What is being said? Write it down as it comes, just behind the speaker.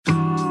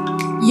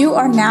You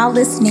are now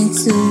listening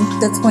to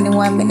the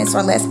 21 Minutes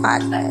or Less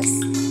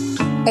podcast,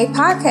 a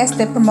podcast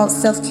that promotes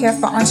self-care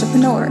for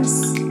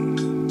entrepreneurs.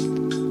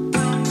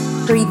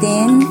 Breathe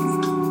in,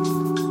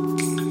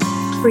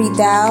 breathe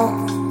out,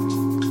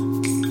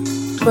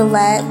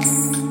 relax,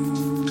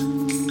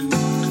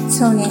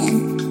 tune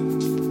in.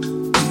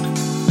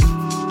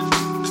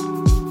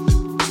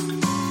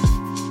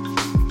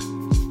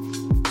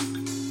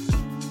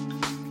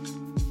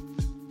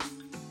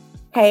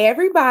 Hey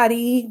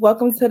everybody,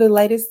 welcome to the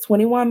latest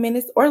 21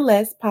 Minutes or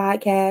Less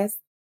podcast.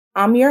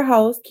 I'm your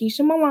host,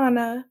 Keisha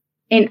Milana.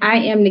 And I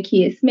am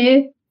Nakia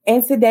Smith.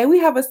 And today we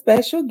have a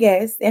special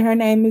guest, and her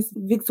name is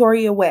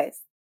Victoria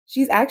West.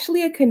 She's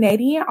actually a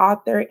Canadian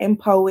author and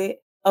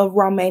poet of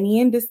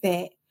Romanian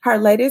descent. Her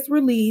latest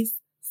release,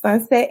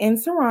 Sunset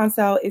in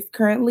Toronto, is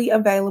currently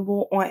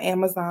available on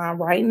Amazon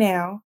right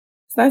now.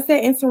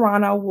 Sunset in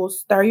Toronto will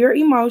stir your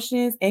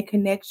emotions and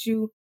connect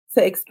you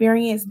to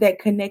experiences that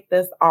connect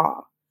us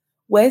all.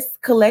 West's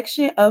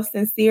collection of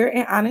sincere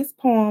and honest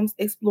poems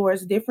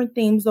explores different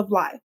themes of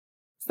life.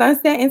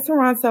 Sunset in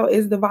Toronto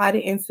is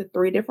divided into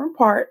 3 different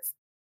parts: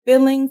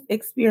 feelings,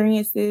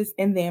 experiences,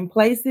 and then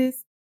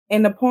places.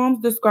 And the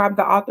poems describe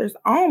the author's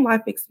own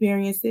life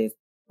experiences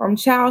from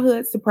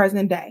childhood to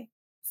present day.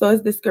 So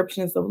it's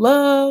descriptions of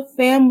love,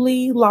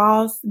 family,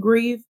 loss,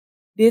 grief,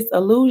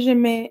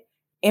 disillusionment,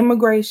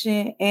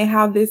 immigration, and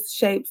how this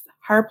shapes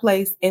her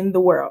place in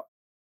the world.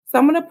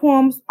 Some of the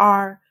poems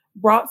are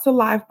brought to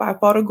life by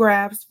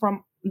photographs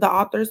from the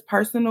author's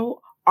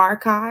personal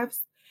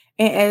archives.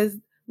 And as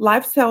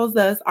life tells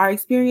us, our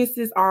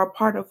experiences are a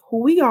part of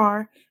who we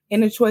are,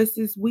 and the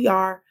choices we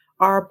are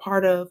a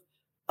part of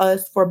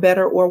us for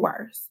better or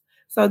worse.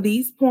 So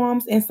these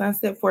poems in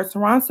Sunset for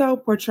Toronto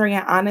portray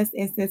an honest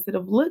and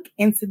sensitive look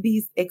into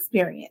these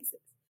experiences.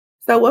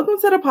 So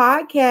welcome to the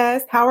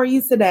podcast. How are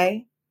you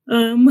today?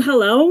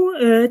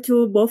 Hello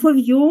to both of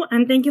you,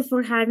 and thank you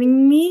for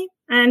having me.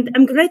 And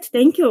I'm great,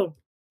 thank you.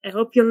 I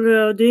hope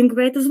you're doing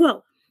great as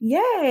well.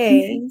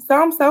 Yay!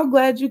 So I'm so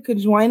glad you could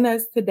join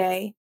us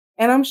today.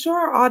 And I'm sure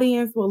our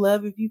audience will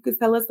love if you could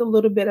tell us a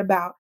little bit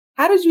about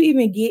how did you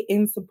even get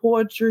into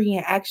poetry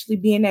and actually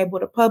being able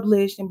to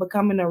publish and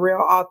becoming a real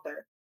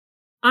author?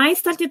 I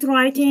started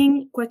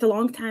writing quite a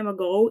long time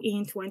ago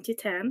in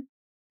 2010.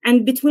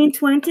 And between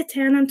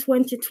 2010 and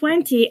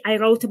 2020, I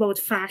wrote about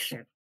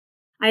fashion.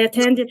 I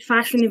attended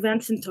fashion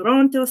events in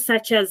Toronto,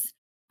 such as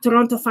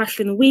Toronto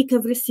Fashion Week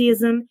every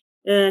season,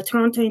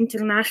 Toronto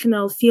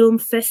International Film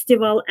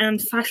Festival, and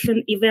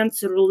fashion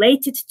events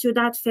related to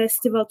that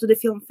festival, to the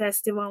film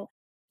festival,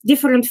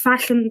 different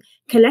fashion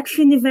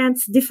collection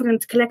events,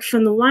 different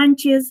collection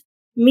launches,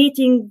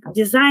 meeting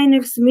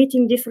designers,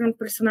 meeting different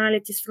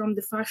personalities from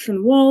the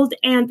fashion world,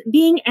 and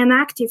being an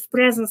active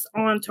presence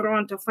on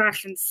Toronto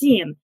fashion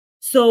scene.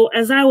 So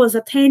as I was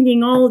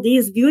attending all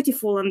these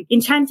beautiful and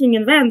enchanting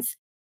events,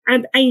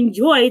 and I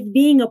enjoyed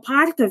being a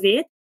part of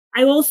it,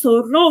 I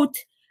also wrote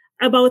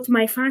about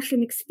my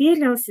fashion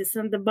experiences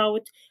and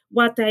about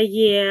what I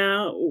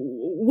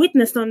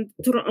witnessed on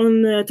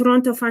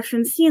Toronto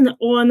fashion scene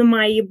on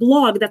my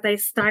blog that I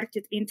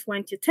started in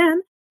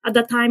 2010. At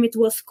the time, it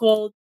was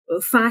called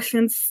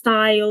Fashion,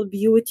 Style,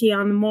 Beauty,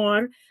 and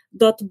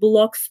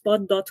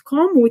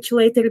More.blogspot.com, which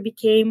later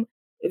became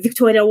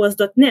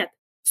victoriawest.net.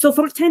 So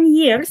for 10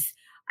 years,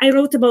 I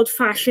wrote about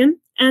fashion.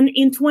 And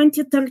in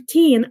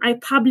 2013, I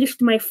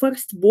published my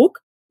first book,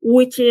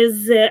 which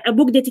is a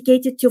book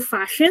dedicated to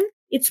fashion.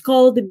 It's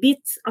called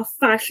Bits of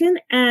Fashion,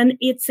 and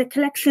it's a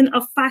collection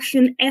of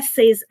fashion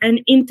essays and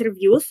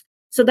interviews.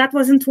 So that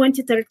was in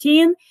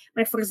 2013,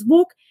 my first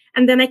book.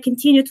 And then I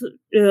continued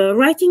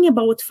writing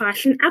about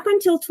fashion up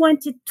until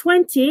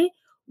 2020,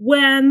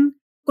 when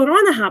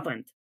Corona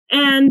happened.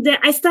 And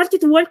I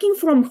started working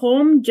from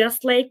home,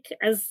 just like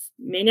as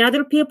many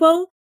other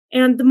people.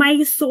 And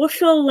my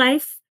social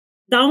life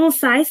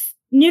downsized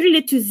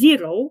nearly to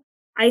zero.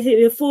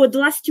 For the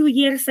last 2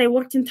 years, I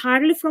worked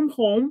entirely from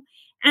home.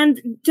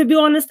 And to be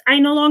honest, I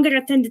no longer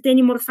attended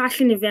any more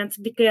fashion events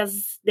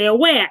because there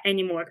were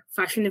any more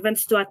fashion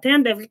events to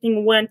attend.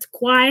 Everything went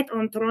quiet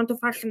on Toronto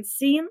fashion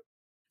scene.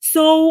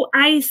 So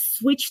I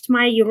switched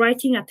my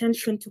writing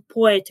attention to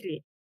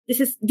poetry. This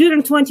is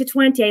during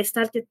 2020, I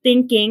started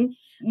thinking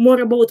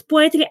more about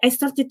poetry. I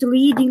started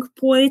reading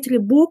poetry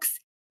books,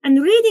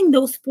 and reading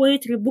those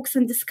poetry books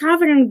and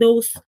discovering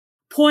those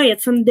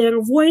poets and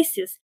their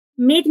voices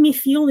made me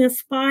feel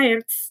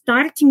inspired,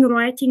 starting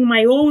writing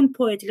my own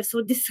poetry.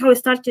 So this is how I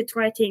started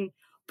writing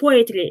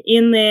poetry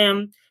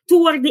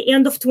toward the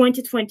end of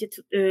 2020.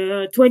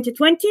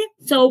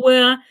 So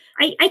I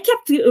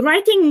kept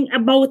writing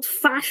about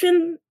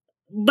fashion,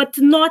 but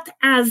not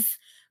as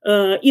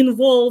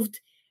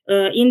involved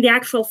in the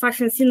actual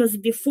fashion scene as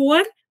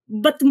before.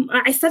 But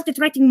I started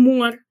writing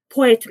more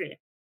poetry.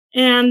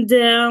 And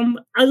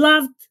I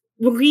loved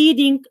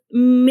reading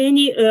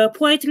many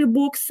poetry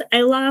books.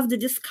 I loved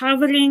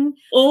discovering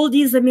all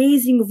these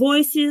amazing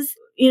voices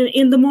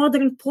in the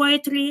modern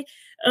poetry.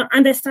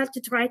 And I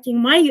started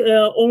writing my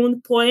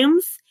own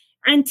poems.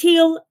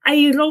 until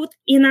I wrote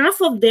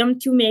enough of them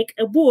to make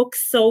a book.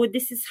 So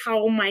this is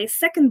how my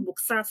second book,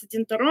 Sunset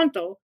in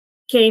Toronto,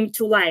 came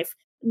to life.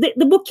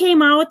 The book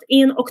came out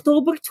in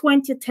October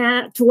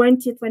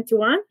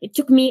 2021. It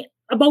took me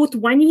about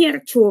 1 year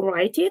to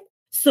write it.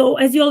 So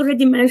as you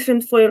already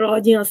mentioned for your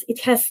audience, it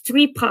has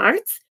 3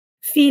 parts: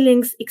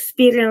 feelings,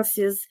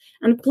 experiences,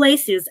 and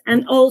places.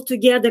 And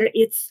altogether,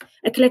 it's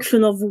a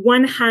collection of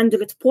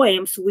 100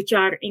 poems, which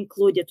are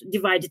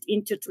divided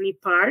into 3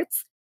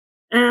 parts.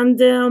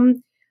 And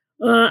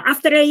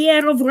after a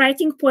year of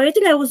writing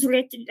poetry, I was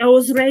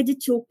ready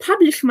to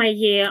publish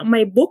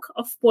my book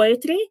of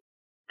poetry.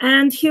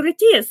 And here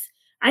it is.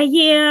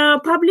 I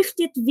published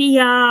it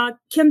via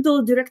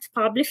Kindle Direct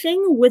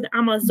Publishing with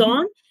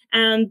Amazon,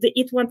 and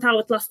it went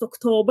out last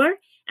October.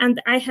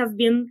 And I have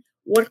been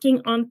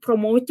working on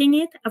promoting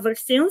it ever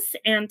since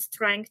and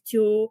trying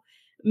to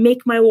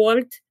make my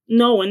work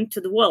known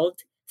to the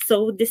world.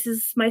 So this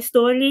is my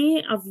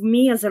story of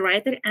me as a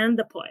writer and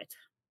a poet.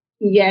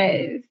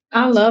 Yes,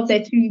 I love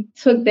that you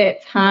took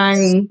that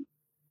time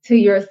to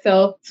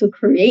yourself to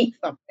create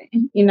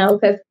something,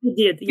 because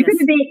you could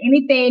have did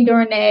anything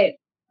during that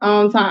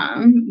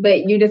time,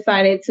 but you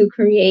decided to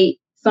create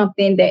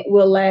something that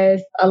will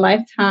last a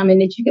lifetime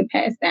and that you can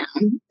pass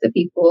down to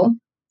people.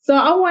 So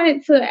I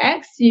wanted to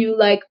ask you,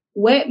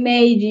 what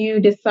made you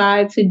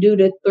decide to do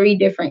the 3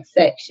 different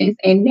sections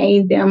and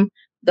name them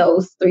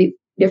those 3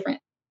 different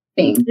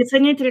things? It's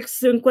an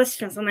interesting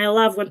question, and I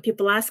love when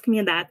people ask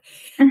me that.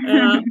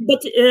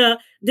 But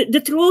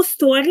the true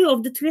story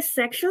of the 3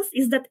 sections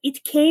is that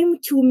it came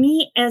to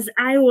me as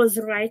I was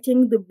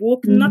writing the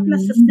book, not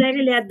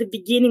necessarily at the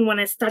beginning when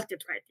I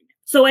started writing it.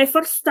 So I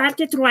first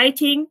started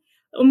writing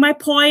my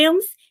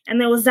poems,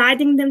 and I was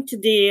adding them to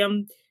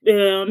the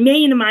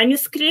main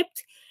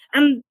manuscript.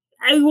 And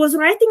I was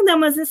writing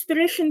them as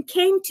inspiration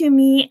came to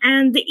me,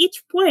 and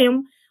each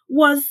poem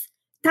was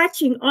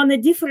touching on a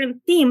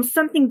different theme,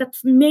 something that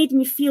made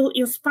me feel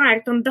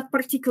inspired on that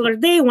particular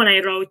day when I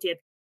wrote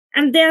it.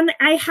 And then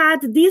I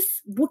had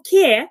this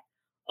bouquet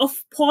of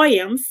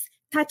poems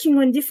touching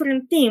on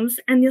different themes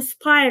and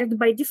inspired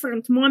by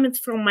different moments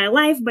from my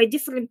life, by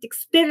different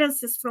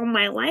experiences from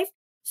my life.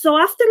 So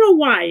after a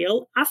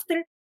while,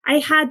 after I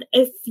had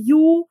a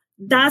few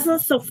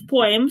dozens of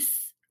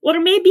poems, or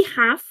maybe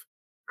half,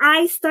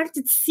 I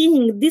started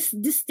seeing these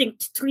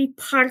distinct 3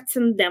 parts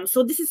in them.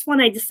 So this is when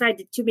I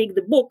decided to make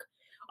the book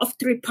of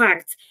 3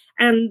 parts.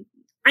 And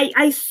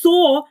I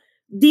saw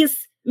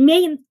this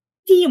main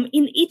theme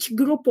in each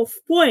group of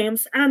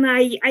poems. And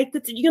I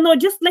could,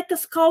 just like a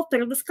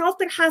sculptor, the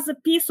sculptor has a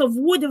piece of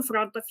wood in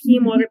front of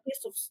him or a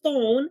piece of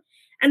stone.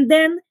 And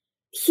then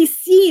he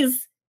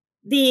sees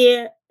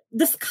the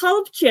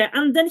sculpture,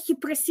 and then he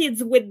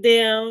proceeds with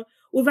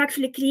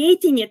actually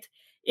creating it.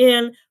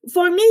 And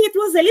for me, it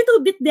was a little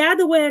bit the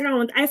other way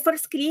around. I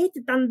first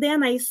created, and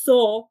then I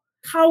saw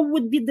how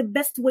would be the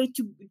best way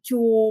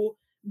to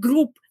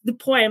group the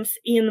poems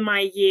in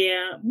my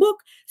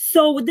book.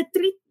 So the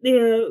three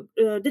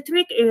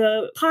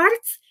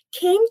parts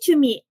came to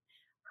me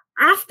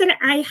after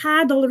I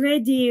had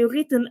already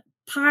written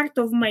part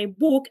of my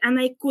book,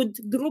 and I could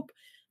group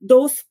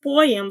those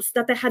poems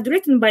that I had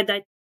written by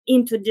that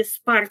into these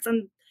parts.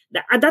 And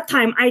at that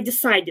time, I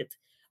decided,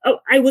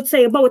 I would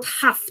say about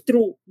half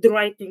through the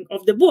writing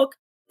of the book,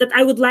 that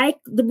I would like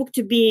the book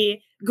to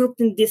be grouped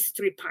in these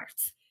 3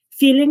 parts: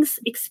 feelings,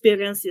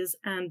 experiences,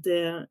 and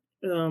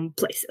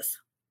places.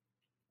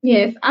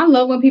 Yes, I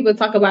love when people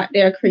talk about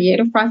their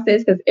creative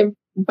process, because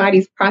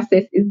everybody's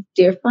process is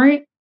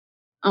different.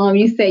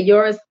 You said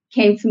yours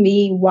came to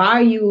me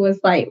while you was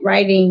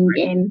writing,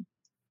 and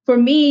for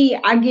me,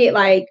 I get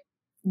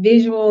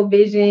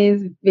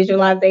visualizations,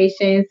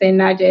 and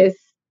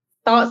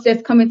thoughts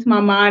just come into my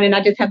mind, and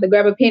I just have to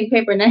grab a pen and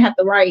paper and I have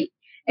to write.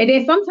 And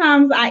then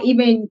sometimes I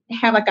even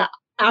have a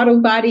out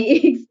of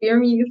body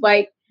experience,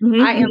 I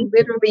am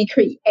literally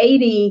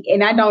creating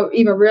and I don't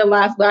even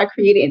realize what I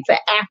created until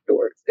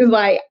afterwards. It's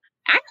I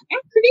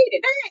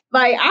created that.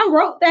 I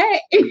wrote that.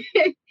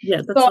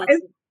 Yeah, that's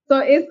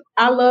awesome.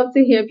 I love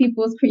to hear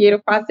people's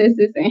creative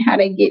processes and how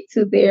they get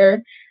to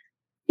their,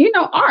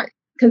 art,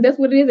 because that's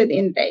what it is at the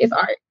end of the day. It's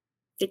art.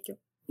 Thank you.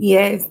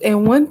 Yes.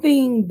 And one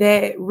thing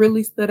that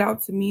really stood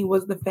out to me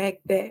was the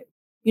fact that,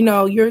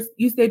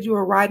 you said you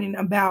were writing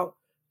about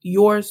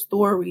your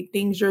story,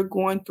 things you're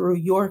going through,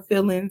 your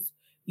feelings,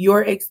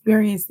 your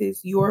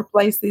experiences, your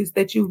places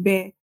that you've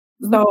been.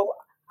 So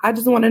I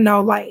just want to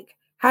know,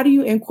 how do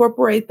you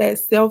incorporate that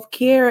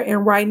self-care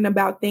and writing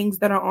about things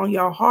that are on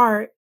your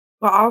heart,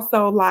 but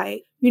also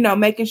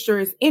making sure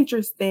it's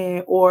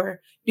interesting,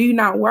 or do you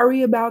not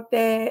worry about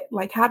that?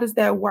 How does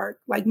that work?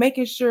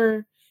 Making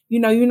sure,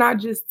 you're not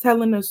just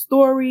telling a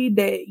story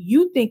that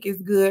you think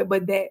is good,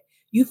 but that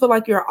you feel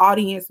like your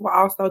audience will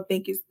also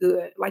think is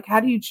good.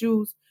 How do you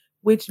choose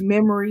which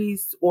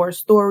memories or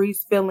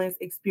stories, feelings,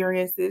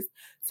 experiences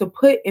to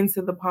put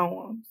into the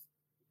poems?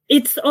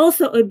 It's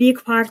also a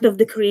big part of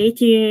the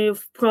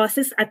creative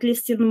process, at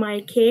least in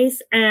my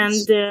case. And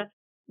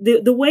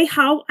the way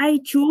how I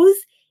choose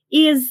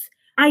is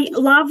I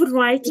love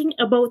writing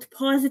about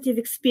positive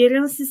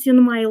experiences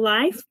in my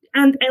life,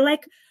 and I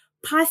like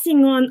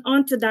passing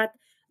on to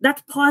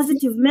that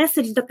positive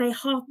message that I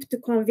hope to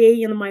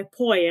convey in my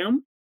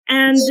poem.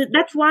 And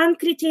that's one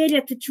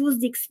criteria to choose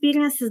the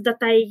experiences that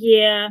I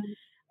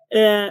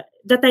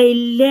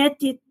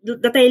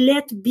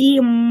let be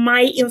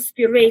my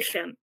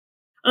inspiration.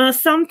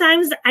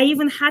 Sometimes I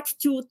even had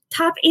to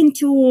tap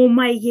into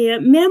my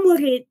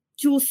memory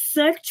to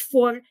search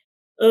for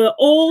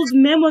old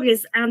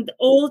memories and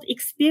old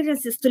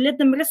experiences to let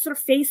them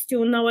resurface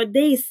to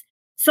nowadays,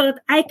 so that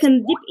I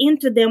can dip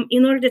into them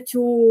in order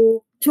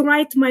to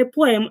write my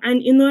poem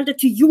and in order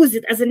to use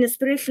it as an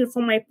inspiration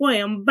for my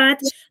poem. But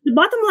the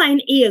bottom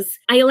line is,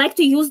 I like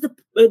to use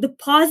the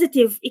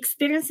positive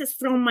experiences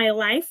from my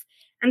life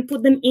and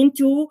put them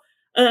into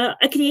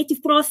a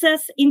creative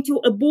process, into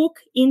a book,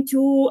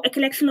 into a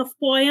collection of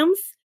poems,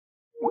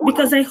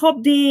 because I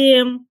hope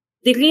the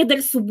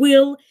readers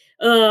will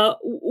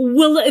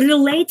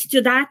relate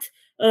to that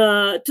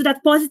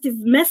positive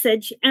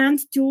message and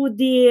to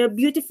the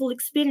beautiful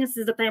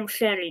experiences that I'm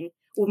sharing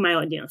with my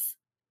audience.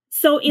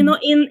 So,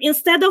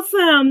 instead of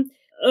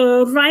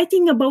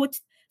writing about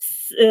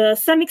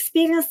some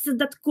experiences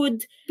that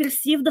could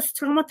perceive as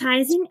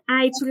traumatizing,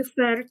 I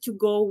prefer to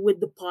go with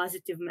the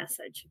positive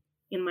message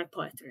in my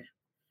poetry.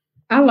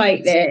 I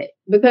like that,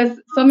 because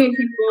so many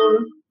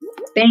people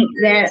think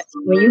that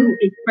when you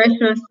express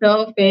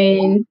yourself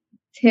and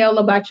tell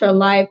about your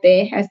life, that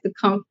it has to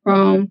come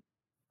from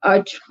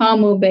a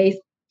trauma-based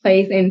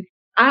place. And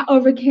I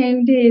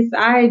overcame this,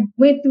 I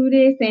went through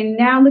this, and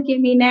now look at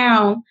me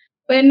now.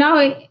 But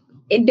no,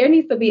 there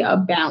needs to be a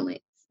balance.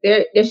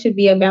 There should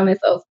be a balance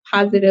of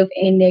positive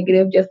and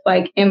negative, just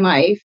like in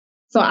life.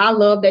 So I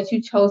love that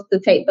you chose to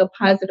take the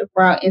positive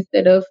route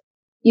instead of,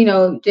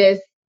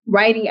 just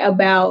writing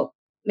about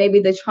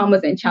maybe the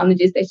traumas and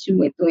challenges that you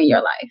went through in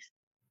your life.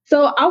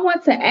 So I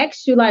want to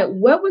ask you,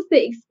 what was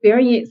the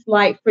experience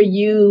like for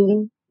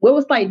you? What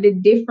was the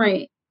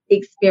different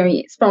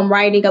experience from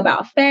writing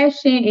about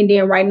fashion and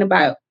then writing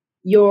about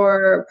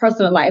your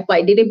personal life?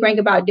 Did it bring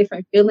about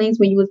different feelings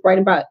when you was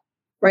writing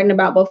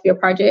about both your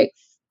projects?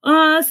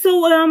 I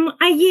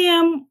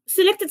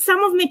selected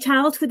some of my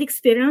childhood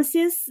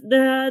experiences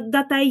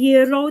that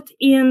I wrote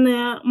in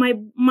my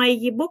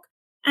book.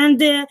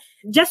 And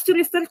just to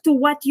refer to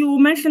what you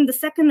mentioned a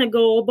second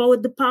ago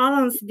about the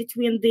balance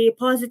between the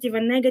positive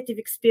and negative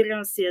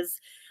experiences,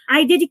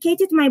 I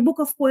dedicated my book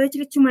of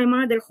poetry to my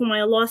mother, whom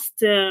I lost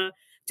to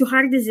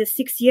heart disease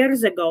 6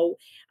 years ago.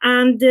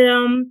 And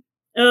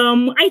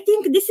I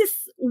think this is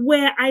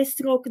where I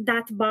struck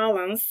that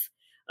balance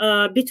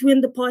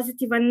between the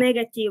positive and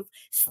negative,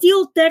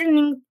 still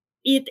turning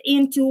it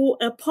into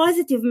a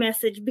positive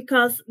message,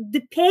 because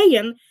the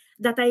pain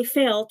that I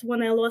felt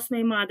when I lost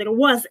my mother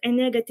was a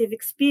negative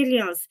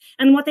experience.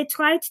 And what I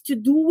tried to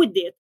do with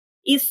it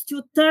is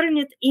to turn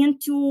it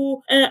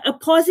into a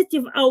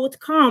positive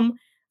outcome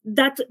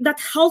that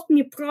helped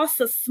me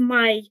process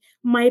my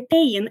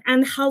pain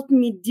and helped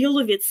me deal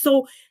with it.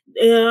 So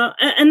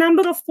a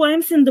number of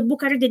poems in the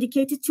book are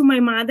dedicated to my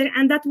mother,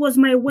 and that was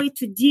my way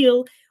to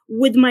deal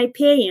with my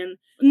pain.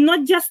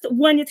 Not just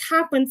when it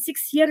happened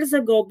 6 years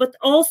ago, but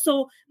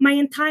also my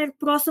entire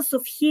process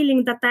of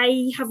healing that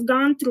I have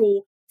gone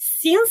through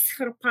since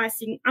her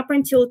passing up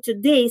until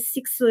today,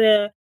 6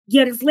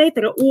 years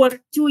later, or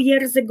 2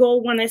 years ago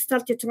when I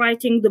started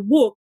writing the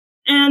book.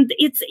 And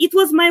it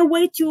was my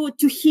way to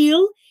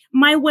heal,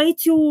 my way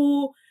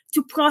to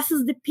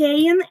process the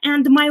pain,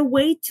 and my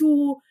way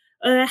to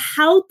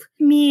help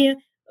me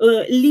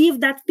leave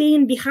that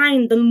pain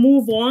behind and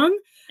move on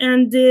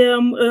and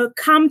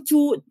come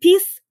to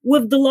peace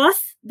with the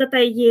loss that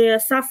I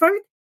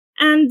suffered.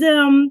 And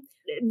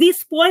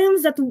these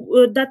poems that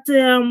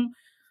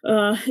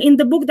in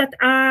the book that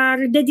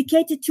are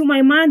dedicated to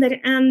my mother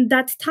and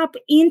that tap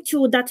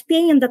into that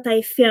pain that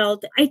I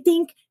felt, I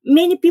think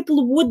many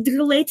people would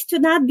relate to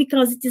that,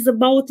 because it is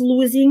about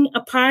losing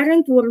a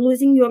parent or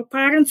losing your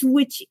parents,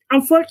 which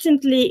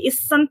unfortunately is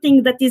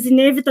something that is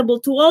inevitable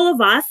to all of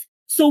us.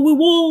 So we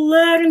will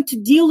learn to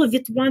deal with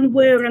it one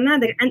way or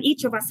another. And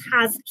each of us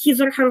has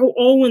his or her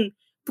own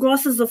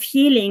process of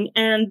healing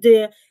and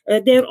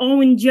their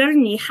own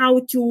journey,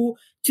 how to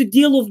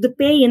deal with the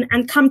pain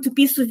and come to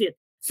peace with it.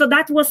 So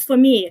that was for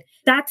me,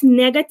 that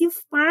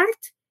negative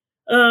part,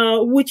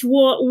 which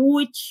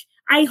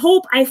I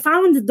hope I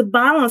found the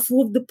balance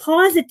with the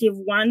positive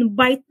one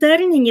by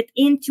turning it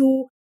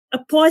into a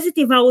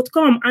positive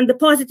outcome. And the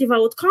positive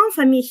outcome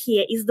for me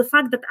here is the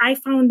fact that I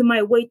found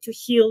my way to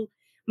heal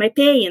my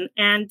pain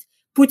and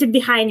put it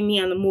behind me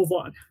and move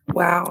on.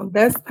 Wow,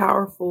 that's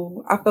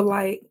powerful. I feel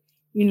like,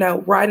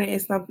 writing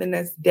is something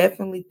that's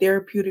definitely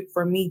therapeutic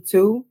for me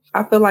too.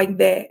 I feel like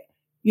that,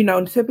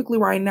 typically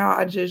right now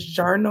I just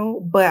journal,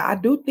 but I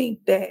do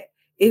think that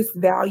it's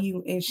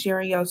value in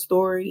sharing your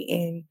story,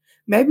 and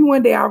maybe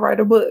one day I'll write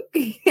a book.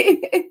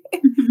 I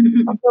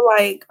feel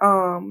like,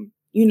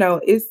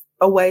 it's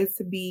a way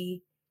to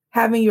be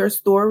having your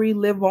story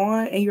live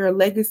on and your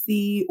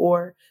legacy,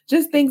 or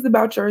just things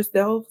about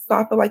yourself. So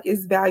I feel like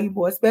it's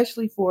valuable,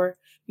 especially for,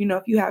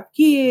 if you have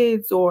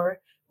kids or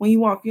when you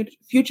want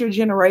future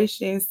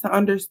generations to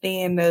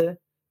understand the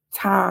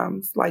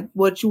times, like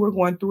what you were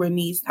going through in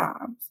these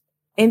times.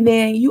 And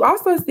then you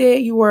also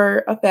said you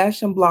were a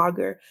fashion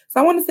blogger. So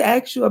I wanted to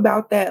ask you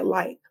about that.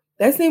 Like,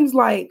 that seems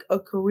like a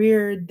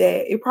career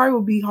that it probably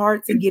would be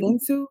hard to get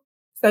into.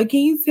 So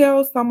can you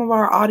tell some of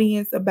our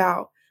audience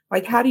about,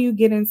 like, how do you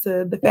get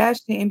into the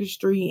fashion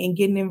industry and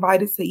getting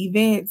invited to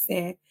events?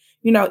 And,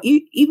 you know,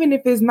 even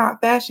if it's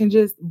not fashion,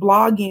 just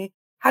blogging,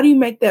 how do you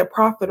make that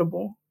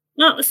profitable?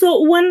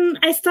 So when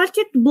I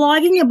started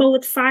blogging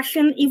about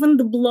fashion, even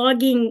the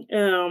blogging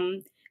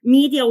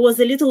media was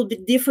a little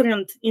bit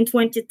different in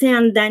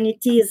 2010 than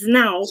it is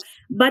now.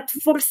 But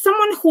for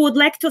someone who would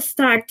like to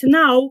start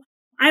now,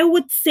 I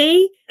would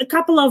say a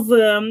couple of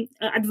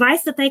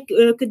advice that I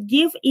could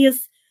give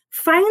is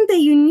find a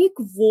unique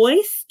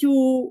voice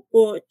to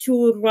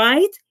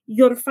write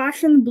your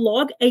fashion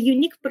blog, a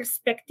unique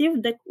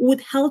perspective that would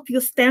help you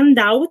stand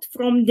out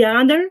from the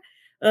other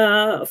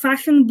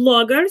fashion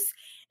bloggers.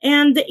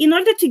 And in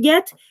order to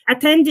get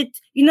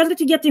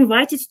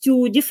invited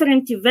to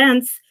different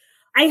events,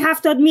 I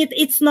have to admit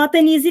it's not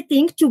an easy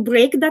thing to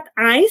break that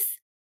ice.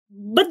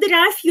 But there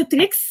are a few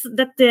tricks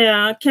that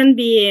can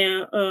be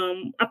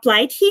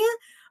applied here.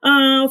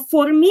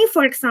 For me,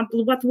 for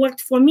example, what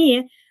worked for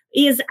me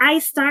is I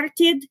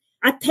started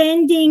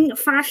attending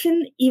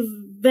fashion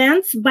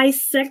events by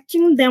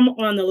searching them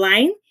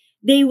online.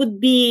 They would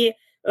be,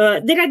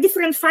 there are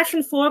different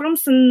fashion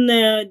forums and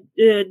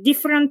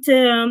different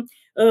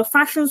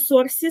fashion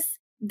sources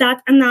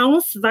that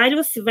announce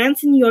various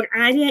events in your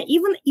area.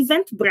 Even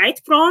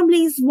Eventbrite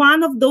probably is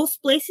one of those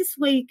places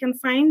where you can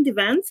find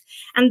events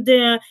and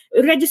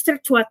register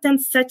to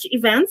attend such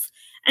events.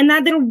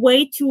 Another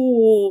way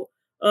to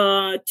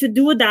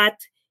do that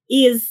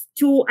is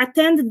to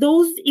attend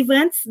those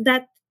events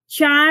that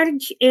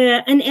charge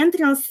an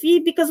entrance fee,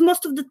 because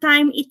most of the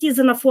time it is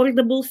an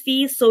affordable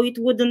fee, so it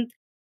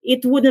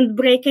wouldn't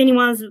break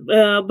anyone's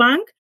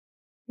bank.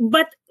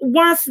 But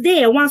once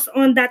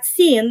on that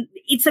scene,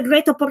 it's a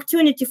great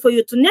opportunity for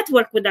you to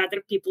network with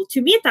other people, to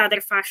meet other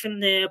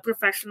fashion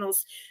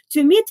professionals,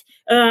 to meet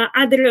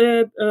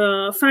other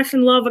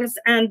fashion lovers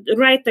and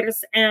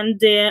writers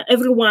and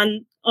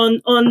everyone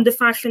on the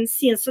fashion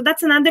scene. So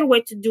that's another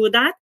way to do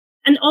that.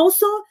 And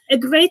also a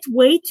great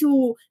way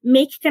to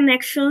make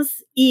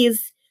connections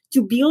is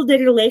to build a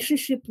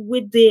relationship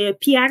with the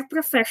PR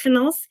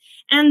professionals.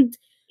 And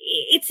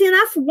it's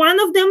enough one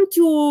of them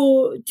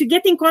to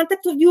get in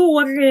contact with you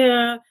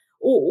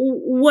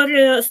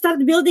or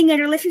start building a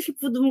relationship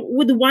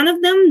with one of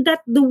them,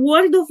 that the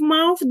word of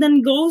mouth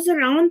then goes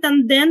around,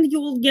 and then you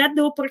will get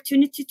the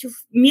opportunity to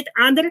meet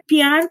other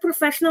PR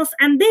professionals,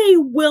 and they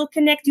will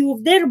connect you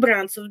with their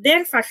brands, of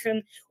their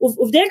fashion,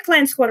 of their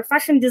clients who are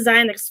fashion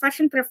designers,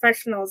 fashion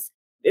professionals,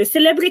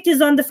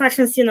 celebrities on the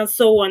fashion scene, and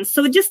so on.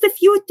 So just a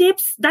few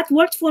tips that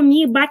worked for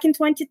me back in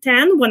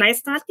 2010 when I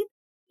started.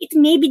 It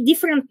may be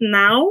different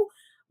now,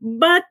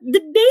 but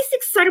the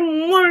basics are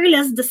more or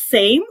less the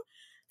same.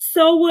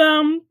 So,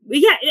 don't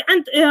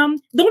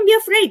be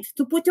afraid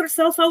to put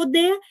yourself out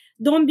there.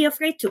 Don't be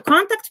afraid to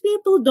contact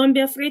people. Don't be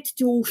afraid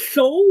to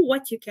show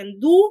what you can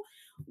do,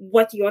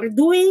 what you're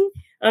doing.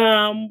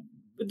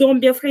 Don't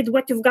be afraid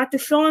what you've got to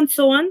show, and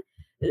so on,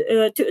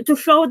 to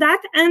show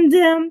that. And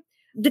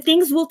the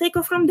things will take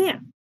off from there.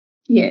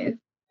 Yes,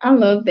 I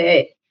love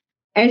that.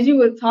 As you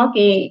were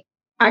talking,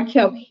 I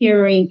kept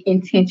hearing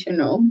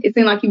intentional. It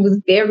seemed like you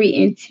was very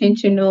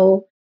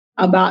intentional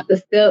about the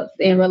steps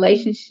and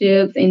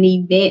relationships and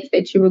events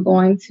that you were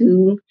going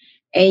to.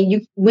 And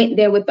you went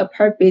there with a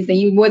purpose, and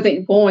you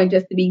wasn't going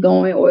just to be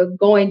going or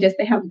going just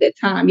to have a good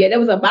time. Yeah, that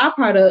was a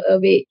byproduct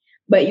of it,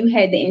 but you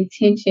had the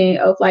intention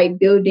of like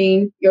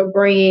building your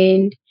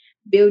brand,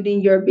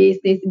 building your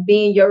business,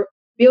 building your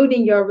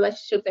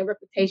relationships and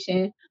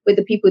reputation with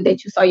the people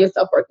that you saw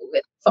yourself working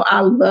with. So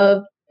I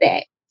love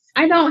that.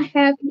 I don't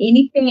have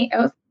anything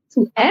else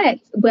to add,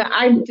 but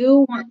I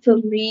do want to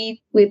leave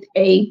with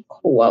a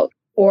quote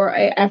or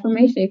an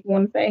affirmation, if you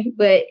want to say.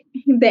 But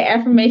the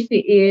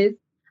affirmation is,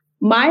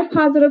 my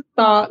positive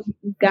thoughts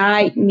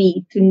guide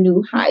me to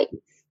new heights.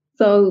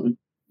 So,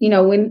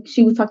 when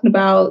she was talking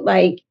about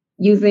like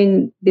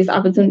using this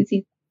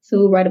opportunity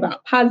to write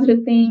about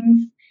positive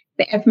things,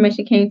 the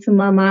affirmation came to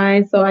my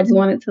mind. So I just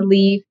wanted to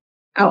leave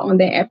out on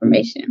that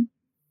affirmation.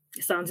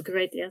 Sounds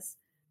great. Yes.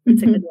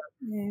 It's a good one.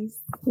 Yes.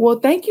 Well,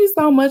 thank you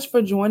so much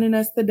for joining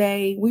us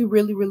today. We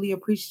really, really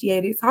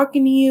appreciate it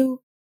talking to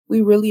you.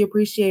 We really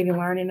appreciated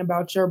learning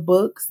about your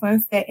book,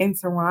 Sunset in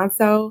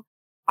Toronto.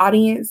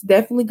 Audience,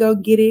 definitely go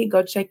get it.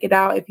 Go check it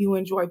out if you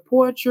enjoy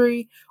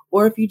poetry,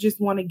 or if you just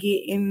want to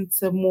get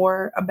into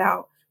more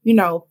about,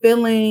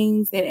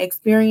 feelings and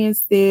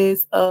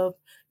experiences of,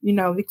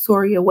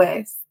 Victoria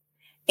West.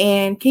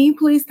 And can you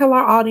please tell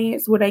our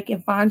audience where they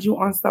can find you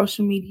on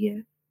social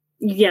media?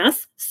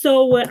 Yes.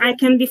 So I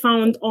can be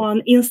found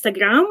on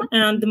Instagram,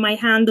 and my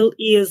handle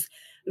is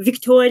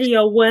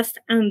Victoria West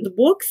and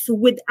Books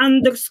with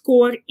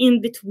 _ in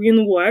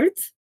between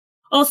words.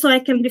 Also, I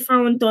can be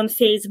found on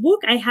Facebook.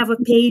 I have a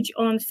page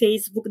on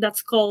Facebook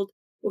that's called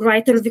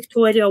Writer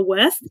Victoria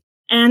West.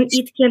 and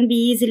it can be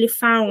easily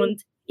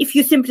found if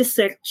you simply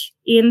search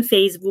in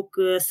Facebook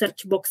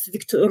search box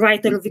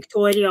writer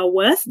Victoria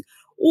West,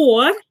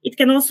 or it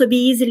can also be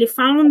easily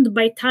found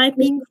by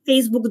typing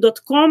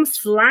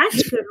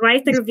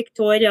facebook.com/writer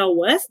Victoria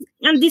West.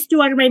 And these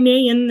two are my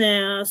main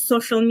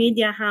social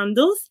media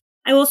handles.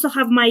 I also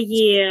have my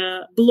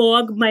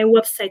blog, my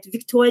website,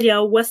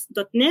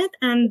 victoriawest.net,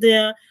 and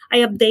I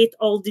update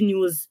all the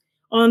news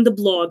on the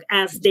blog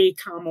as they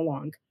come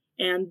along.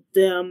 And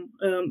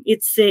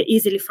it's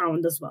easily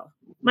found as well.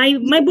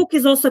 My book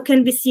is also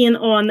can be seen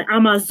on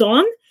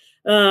Amazon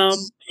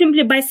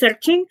simply by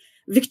searching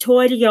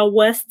Victoria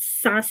West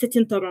Sunset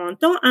in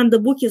Toronto, and the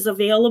book is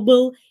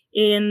available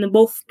in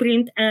both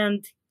print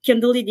and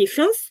Kindle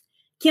editions.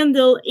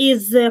 Kindle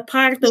is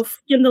part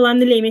of Kindle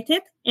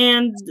Unlimited,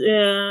 and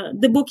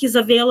the book is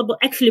available,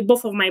 actually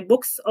both of my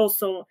books,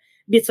 also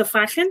Bits of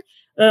Fashion,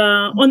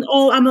 on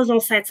all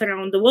Amazon sites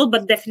around the world,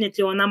 but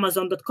definitely on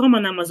Amazon.com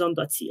and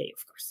Amazon.ca,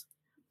 of course.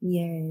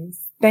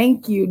 Yes.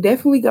 Thank you.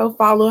 Definitely go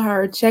follow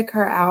her, check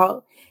her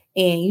out,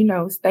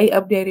 and, stay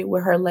updated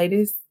with her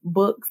latest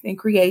books and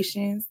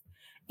creations.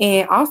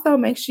 And also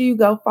make sure you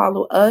go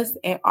follow us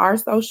and our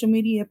social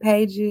media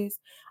pages.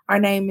 Our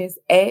name is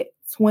at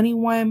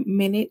 21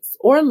 Minutes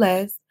or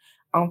Less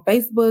on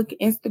Facebook,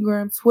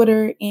 Instagram,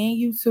 Twitter, and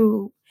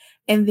YouTube.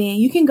 And then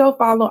you can go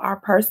follow our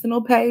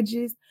personal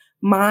pages.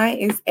 Mine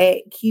is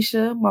at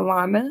Keisha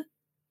Milana.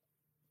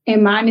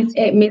 And mine is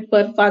at Miss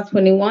Butterfly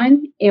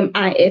 21,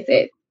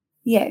 MISS.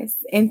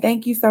 Yes. And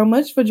thank you so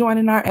much for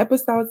joining our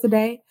episode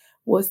today.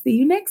 We'll see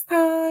you next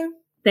time.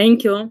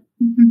 Thank you.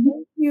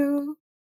 Thank you.